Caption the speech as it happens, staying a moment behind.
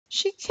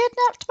She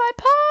kidnapped my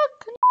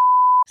pug!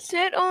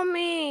 Sit on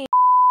me.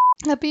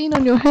 I've been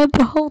on your head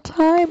the whole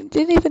time.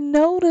 Didn't even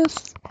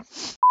notice.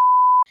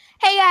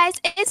 Hey guys,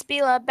 it's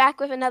Bella back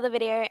with another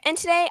video, and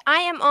today I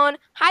am on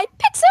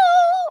Hypixel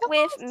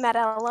with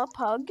Madella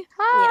Pug.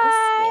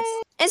 Hi!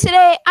 Yes. And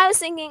today I was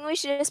thinking we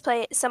should just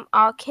play some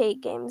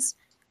arcade games.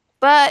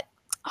 But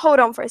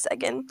hold on for a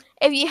second.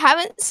 If you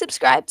haven't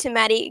subscribed to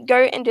Maddie,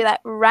 go and do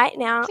that right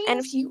now. Please. And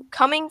if you're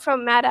coming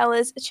from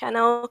Madella's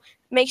channel,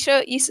 make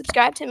sure you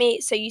subscribe to me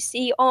so you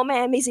see all my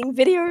amazing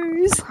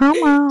videos. Come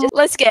on. Just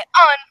let's get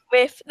on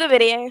with the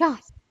video.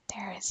 Yes,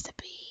 there is the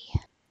bee.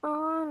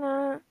 Oh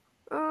no.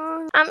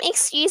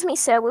 Excuse me,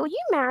 sir. Will you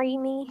marry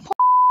me?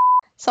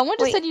 Someone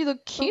just Wait. said you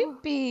look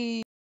cute,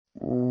 bee.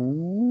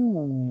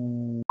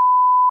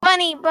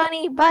 Bunny.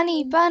 Bunny.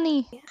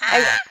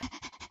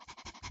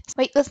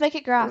 Wait, let's make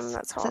it grass.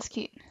 That's hot. That's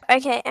cute.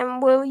 Okay,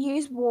 and we'll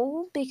use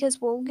wool because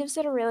wool gives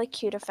it a really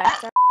cute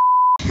effect.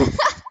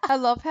 I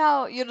love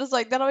how you're just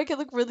like, that'll make it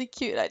look really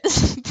cute. I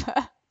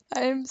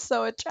am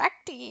so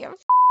attractive.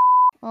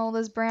 Well,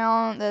 there's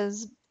brown,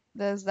 there's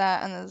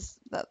that, and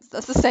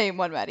that's the same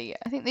one, Maddie.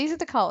 I think these are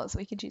the colors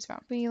we can choose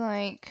from. Be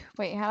like,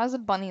 wait, how does a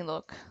bunny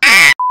look?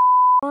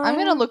 I'm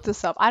gonna look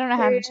this up. I don't know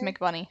how to make a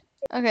bunny.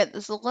 Okay,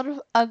 there's a lot of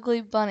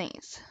ugly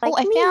bunnies. Like oh,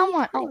 I me. found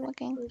one. Oh,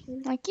 okay.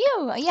 Like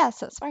you. Yes,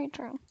 that's very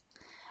true.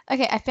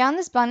 Okay, I found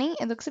this bunny.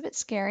 It looks a bit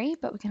scary,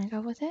 but we're gonna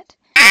go with it.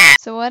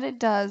 So what it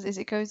does is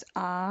it goes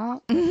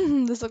up.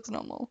 This looks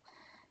normal.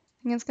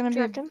 I think it's gonna be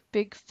a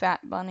big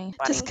fat bunny.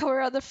 Just cover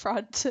out the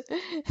front. Look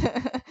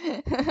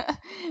at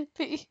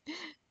the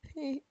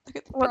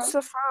What's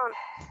front.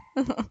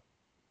 the front?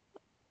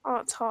 Oh,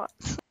 it's hot.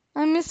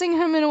 I'm missing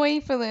home and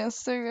away for this,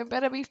 so it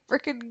better be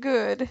frickin'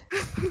 good.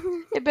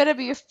 It better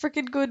be a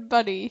frickin' good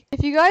bunny.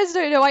 If you guys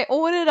don't know, I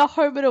ordered a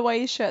home and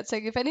away shirt, so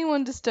if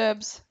anyone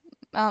disturbs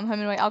home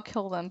and away, I'll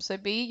kill them. So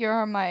B, you're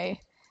on my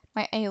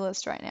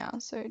A-list right now,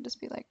 so just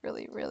be like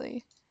really,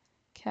 really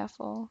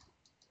careful.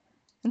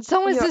 And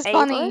so is this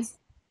bunny.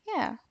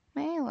 Yeah,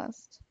 my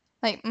A-list.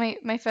 Like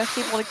my first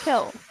people to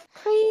kill.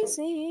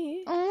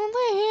 Crazy.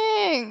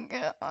 Oh, the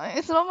heck?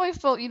 It's not my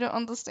fault you don't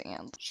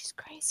understand. She's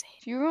crazy.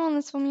 If you ruin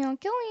this for me, I'll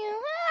kill you.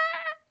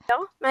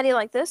 Yeah, Maddie,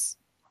 like this.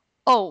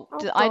 Oh, Oh,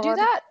 did I do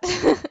that?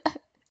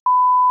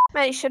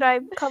 Maddie, should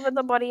I cover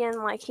the body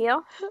in like here?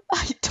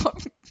 I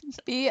don't.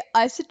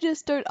 I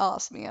suggest don't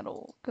ask me at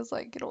all, because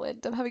like it'll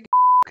end up having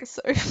a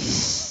so.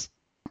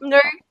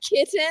 No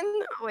kitten.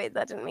 Oh, wait,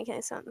 that didn't make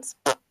any sense.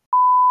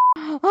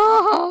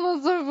 Oh,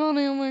 that's so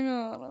funny! Oh my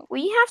god.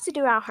 We have to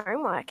do our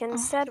homework, and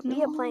instead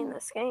we are playing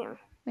this game.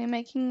 We're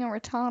making a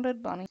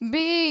retarded bunny.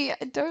 B,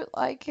 I don't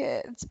like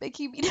it. It's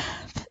making me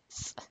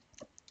nervous.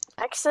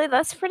 Actually,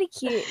 that's pretty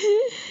cute.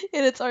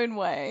 In its own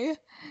way.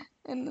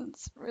 In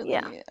its really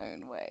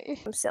own way.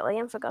 I'm silly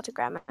and forgot to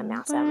grab my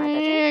mouse out of my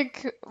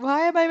bedroom.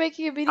 Why am I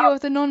making a video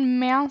with a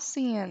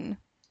non-mouseian?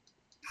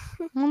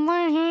 What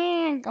the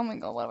heck? Oh my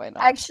god, what have I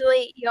done?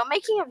 Actually, you're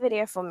making a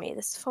video for me.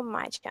 This is for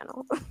my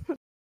channel.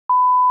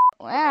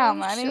 Wow,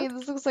 Maddie,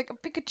 this looks like a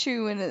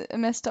Pikachu and a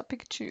messed up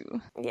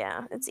Pikachu.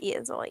 Yeah, its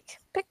ears are like,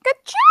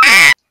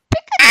 Pikachu!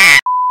 Pikachu!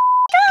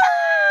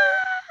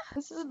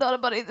 This is not a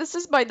bunny, this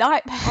is my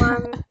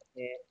nightmare.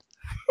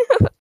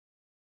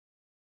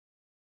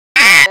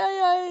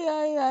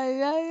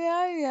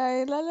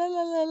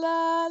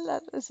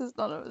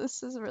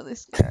 This is really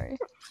scary.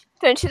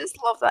 Don't you just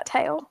love that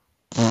tail?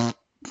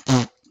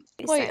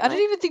 Wait, I don't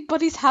even think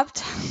bunnies have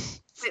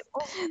tails.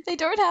 They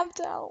don't have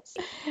tails.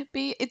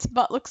 B, its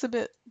butt looks a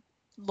bit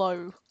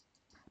low.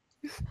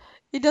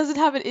 It doesn't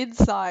have an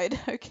inside.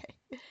 Okay.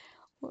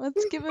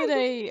 Let's give it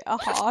a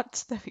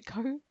heart. There we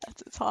go.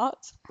 That's its heart.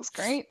 That's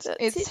great.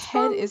 Its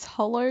head is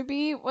hollow,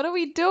 B. What are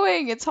we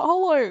doing? It's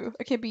hollow.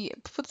 Okay, B,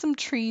 put some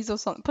trees or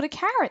something. Put a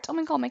carrot. Oh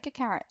my god, make a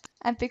carrot.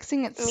 I'm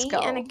fixing its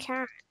skull. Me and a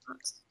carrot.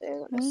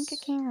 Make a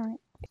carrot.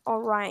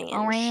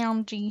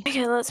 Orange.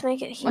 Okay, let's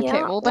make it here.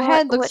 Okay, well the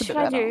head looks a bit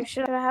better. What should I do?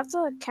 Should I have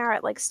the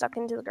carrot like stuck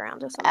into the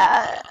ground or something?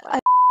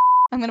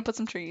 I'm gonna put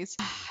some trees.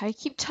 I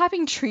keep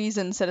typing trees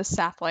instead of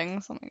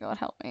saplings. Oh my god,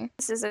 help me.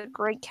 This is a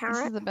great carrot.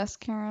 This is the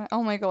best carrot.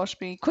 Oh my gosh,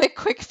 B. Quick,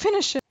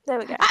 finish it. There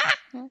we go. Ah!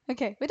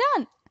 Okay, we're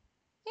done.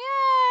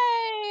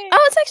 Yay!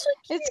 Oh, it's actually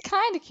cute. It's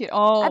kind of cute.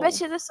 Oh. I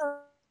bet you this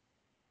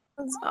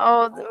one's...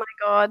 Oh my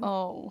god.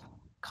 Oh.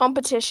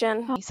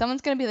 Competition.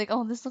 Someone's gonna be like,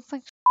 oh, this looks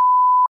like...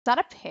 Is that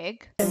a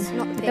pig?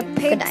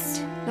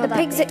 The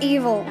pigs are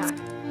evil.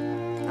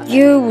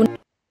 You.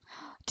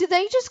 Did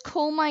they just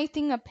call my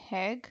thing a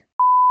pig?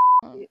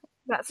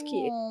 That's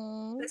cute.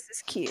 Aww. This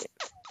is cute.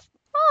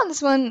 Oh,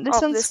 this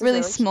one's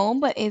really small,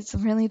 but it's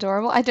really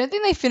adorable. I don't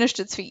think they finished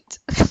its feet.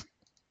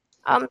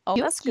 Oh,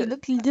 that's good. You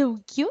look a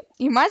little cute.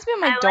 It reminds me of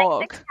my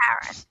dog. Like the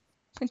carrot.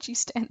 When she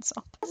stands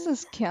up. Does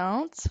this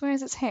count?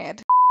 Where's its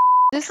head?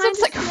 This Kinda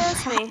looks like a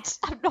scares me. rat.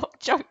 I'm not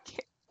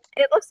joking.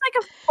 It looks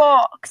like a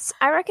fox.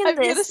 I reckon I'm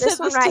this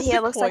one right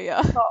here looks like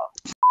a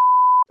fox.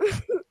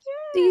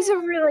 These are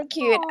really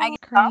cute.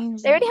 Oh,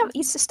 they already have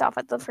Easter stuff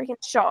at the freaking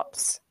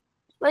shops.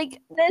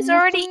 Like, there's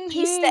already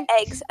Easter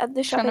eggs at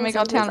the shop. Trying to make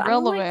our town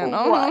relevant.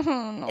 Like, what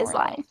no, is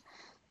life?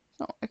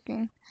 Not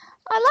working.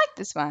 I like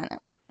this one.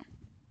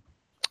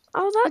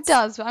 Oh, It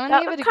does, but I'm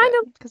gonna give it a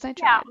go because I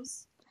tried.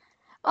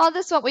 Oh,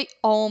 this one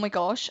oh my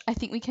gosh, I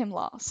think we came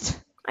last.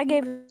 I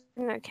gave it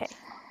an okay.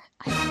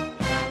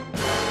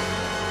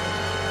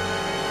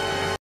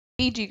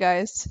 BG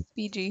guys,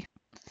 BG.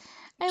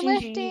 I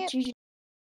left it.